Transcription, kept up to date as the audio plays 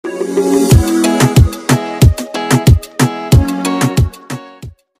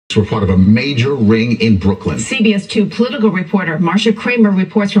Were part of a major ring in Brooklyn. CBS 2 political reporter Marcia Kramer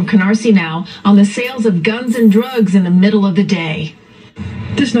reports from Canarsie Now on the sales of guns and drugs in the middle of the day.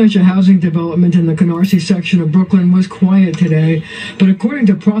 This night's housing development in the Canarsie section of Brooklyn was quiet today, but according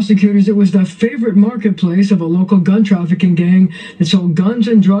to prosecutors, it was the favorite marketplace of a local gun trafficking gang that sold guns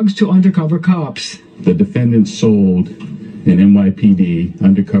and drugs to undercover cops. The defendant sold an NYPD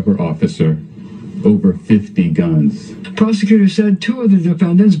undercover officer over 50 guns. Prosecutors said 2 of the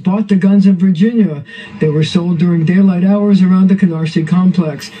defendants bought the guns in Virginia. They were sold during daylight hours around the Canarsie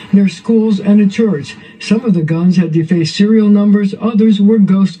complex, near schools and a church. Some of the guns had defaced serial numbers, others were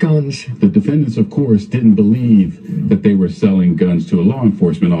ghost guns. The defendants, of course, didn't believe that they were selling guns to a law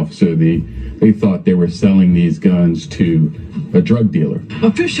enforcement officer. They thought they were selling these guns to a drug dealer.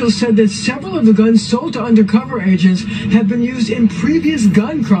 Officials said that several of the guns sold to undercover agents have been used in previous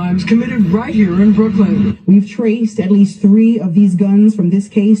gun crimes committed right here in Brooklyn. We've traced at least 3 of these guns from this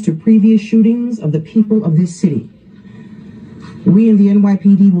case to previous shootings of the people of this city. We in the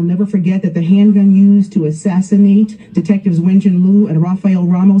NYPD will never forget that the handgun used to assassinate Detectives Wenjin Liu and Rafael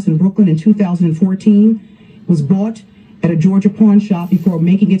Ramos in Brooklyn in 2014 was bought at a Georgia pawn shop before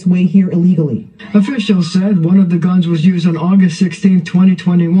making its way here illegally. Officials said one of the guns was used on August 16,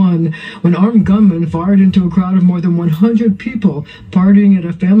 2021, when armed gunmen fired into a crowd of more than 100 people partying at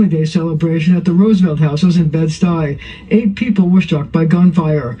a Family Day celebration at the Roosevelt Houses in Bed-Stuy. 8 people were struck by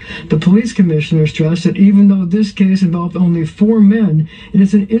gunfire. The police commissioner stressed that even though this case involved only 4 men, it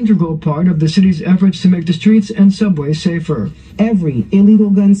is an integral part of the city's efforts to make the streets and subways safer. Every illegal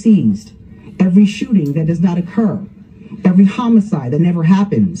gun seized, every shooting that does not occur, every homicide that never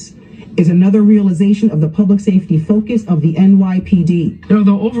happens is another realization of the public safety focus of the NYPD. And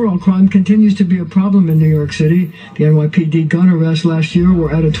although overall crime continues to be a problem in New York City, the NYPD gun arrests last year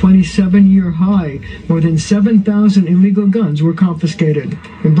were at a 27-year high. More than 7,000 illegal guns were confiscated.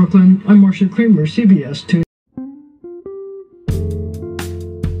 In Brooklyn, I'm Marcia Kramer, CBS 2.